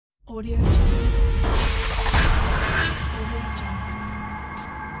Audio Jungle.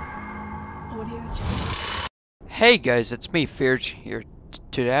 Audio Jungle. Hey guys, it's me, Fearagen here.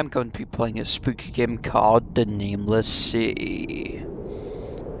 Today I'm going to be playing a spooky game called the Nameless City.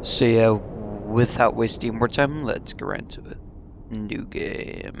 So yeah, without wasting more time, let's get right into it. New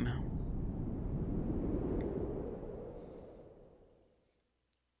game.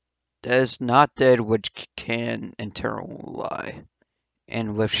 That is not dead which can internal lie.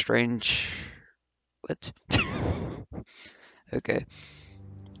 And with strange... What? Okay.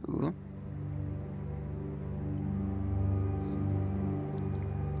 Ooh.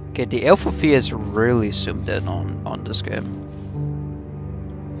 Okay, the alpha fee is really zoomed in on this game.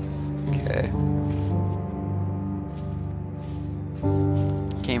 Okay.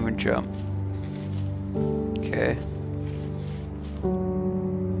 Can't even jump. Okay.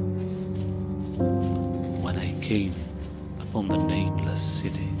 When I came upon the Nameless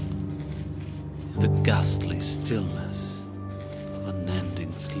City, in the ghastly stillness of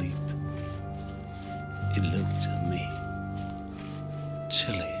unending sleep, it looked at me,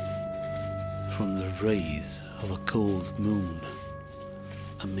 chilly from the rays of a cold moon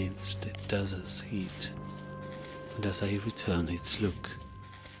amidst the desert's heat, and as I returned its look,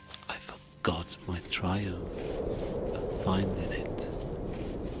 I forgot my triumph of finding it.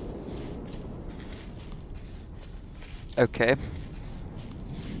 Okay.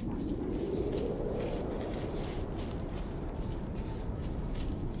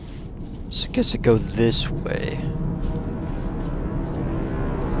 So I guess I go this way.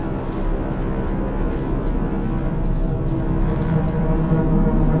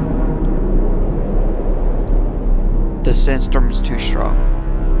 The sandstorm is too strong.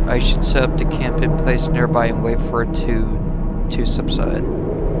 I should set up the camp in place nearby and wait for it to subside.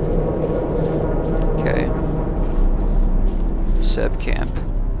 Okay. Set up camp.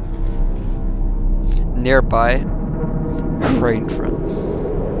 Nearby. Rain from.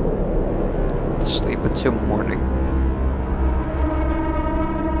 Sleep until morning.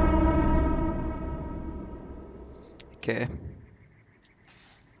 Okay.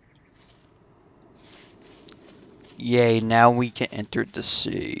 Yay, now we can enter the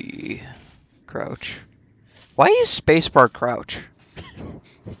sea. Crouch. Why is spacebar crouch?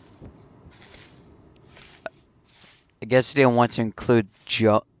 I guess they didn't want to include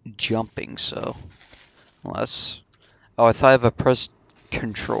jumping, so. Unless. Oh, I thought if I pressed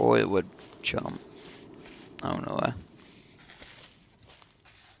control, it would jump. I don't know why.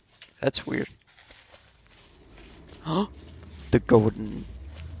 That's weird. Huh? The golden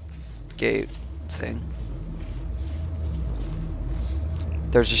gate thing.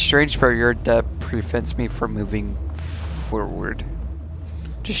 There's a strange barrier that prevents me from moving forward.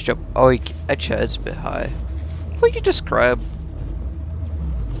 Just jump. Oh, actually, it's a bit high. What you describe?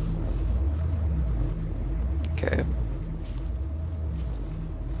 Okay.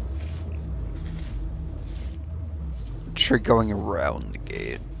 Try going around the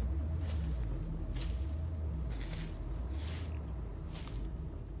gate.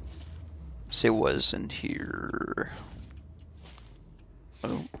 Say it wasn't here.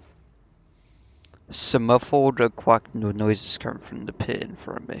 Oh. Some muffled quack noises coming from the pit in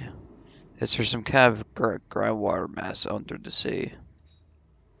front of me. Is there some kind of groundwater mass under the sea?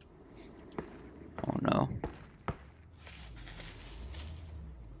 Oh no. I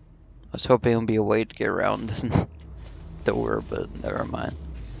was hoping it would be a way to get around the door, but never mind.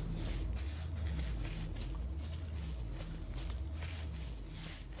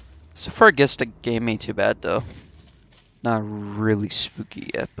 So far, I guess the game ain't too bad though. Not really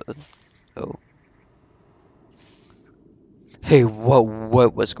spooky yet, but oh. Hey,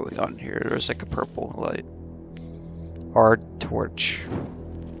 what was going on here? There's like a purple light. Our torch.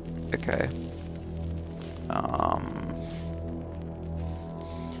 Okay.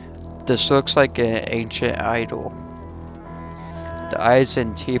 This looks like an ancient idol. The eyes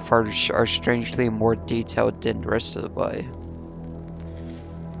and teeth are strangely more detailed than the rest of the body.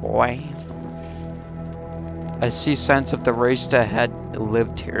 Boy. I see signs of the race that had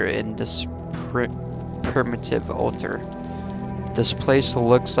lived here in this primitive altar. This place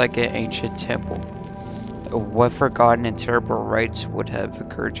looks like an ancient temple. What forgotten and terrible rites would have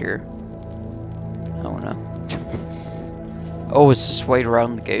occurred here? I don't know. Oh, it's this way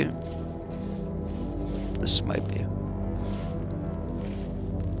around the gate. This might be.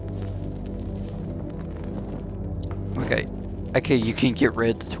 Okay. Okay, you can get rid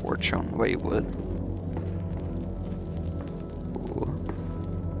of the torch on what you would.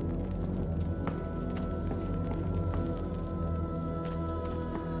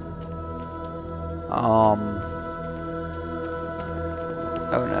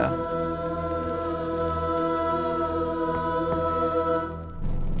 Oh no. know.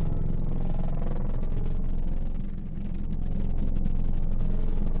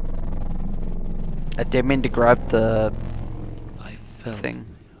 I didn't mean to grab the I felt thing.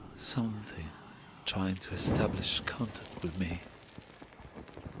 something trying to establish contact with me,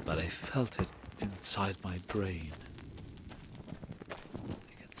 but I felt it inside my brain.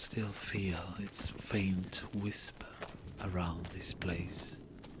 I can still feel its faint whisper around this place.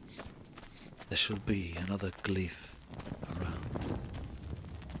 There should be another glyph around.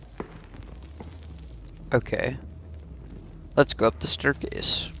 Okay. Let's go up the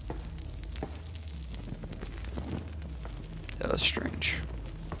staircase. That was strange.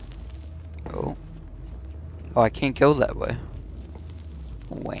 Oh. Oh, I can't go that way.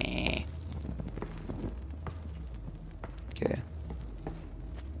 Wah. Okay.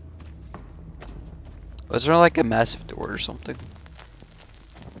 Was there like a massive door or something?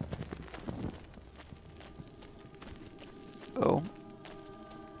 Oh.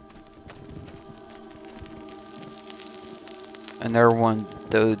 And there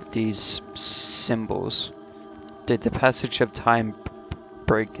were these symbols. Did the passage of time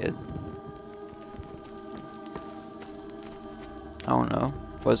break it? I don't know.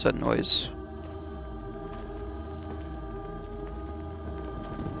 What was that noise?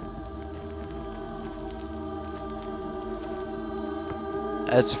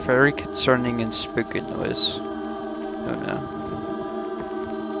 That's very concerning and spooky noise. Oh no.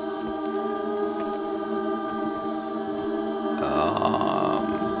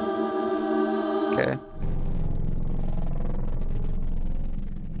 Okay.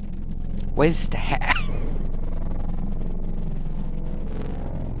 What is that?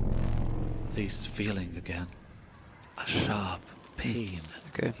 This feeling again. A sharp pain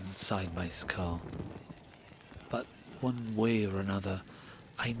inside my skull. But one way or another,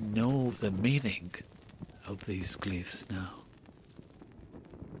 I know the meaning of these glyphs now.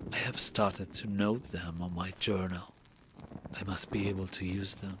 I have started to note them on my journal. I must be able to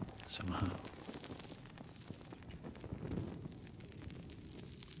use them somehow.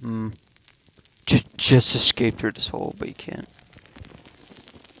 Just escape through this hole, but you can't.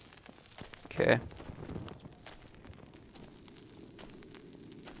 Okay.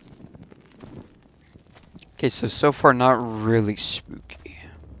 Okay, so far not really spooky.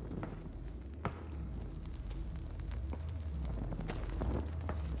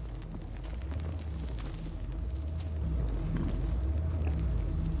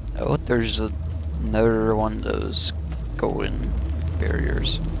 Oh, there's another one of those golden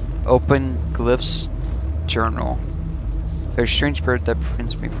barriers. Open Glyph's journal. There's a strange bird that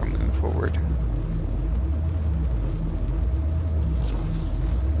prevents me from moving forward.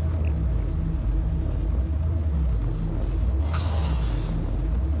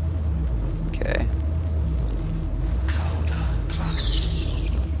 Okay.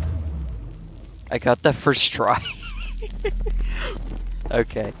 I got that first try.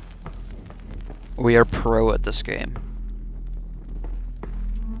 Okay. We are pro at this game.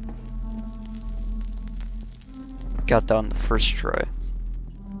 Got that on the first try.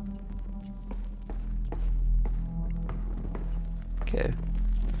 Okay.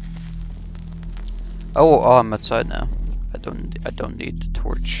 Oh, I'm outside now. I don't need the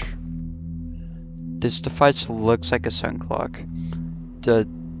torch. This device looks like a sun clock.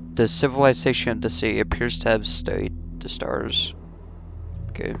 The civilization of the sea appears to have studied the stars.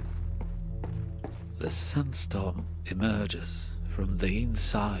 Okay. The sandstorm emerges from the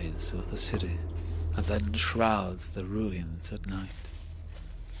insides of the city and then shrouds the ruins at night.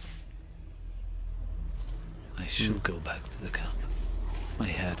 I should go back to the camp. My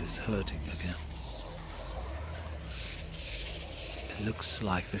head is hurting again. It looks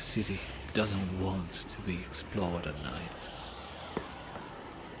like the city doesn't want to be explored at night.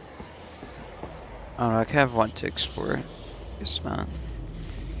 I don't know, I kind of want to explore it. Yes, man.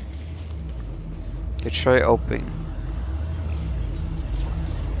 Okay, try opening.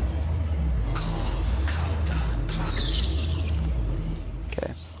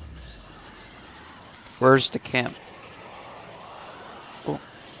 Okay. Where's the camp? Oh.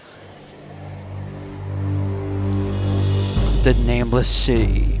 The Nameless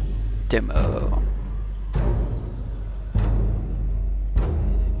City demo.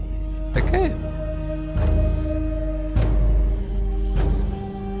 Okay.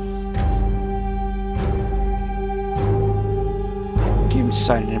 Game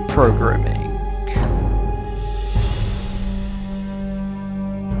design and programming.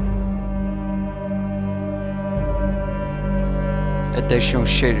 Additional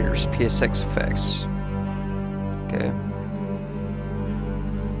shaders, PSX effects. Okay.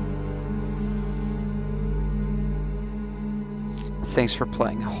 Thanks for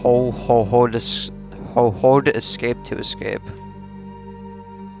playing. Hold escape to escape.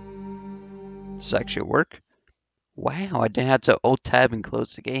 Does it actually work? Wow, I didn't have to alt tab and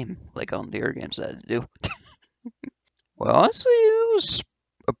close the game like on the other games I had to do. Well, honestly, it was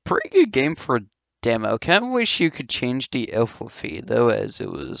a pretty good game for a demo. Kind of wish you could change the alpha feed though, as it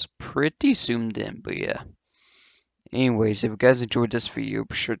was pretty zoomed in. But yeah. Anyways, if you guys enjoyed this video,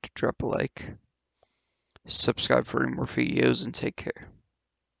 be sure to drop a like, subscribe for more videos, and take care.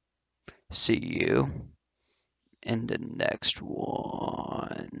 See you in the next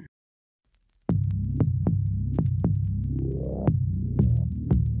one.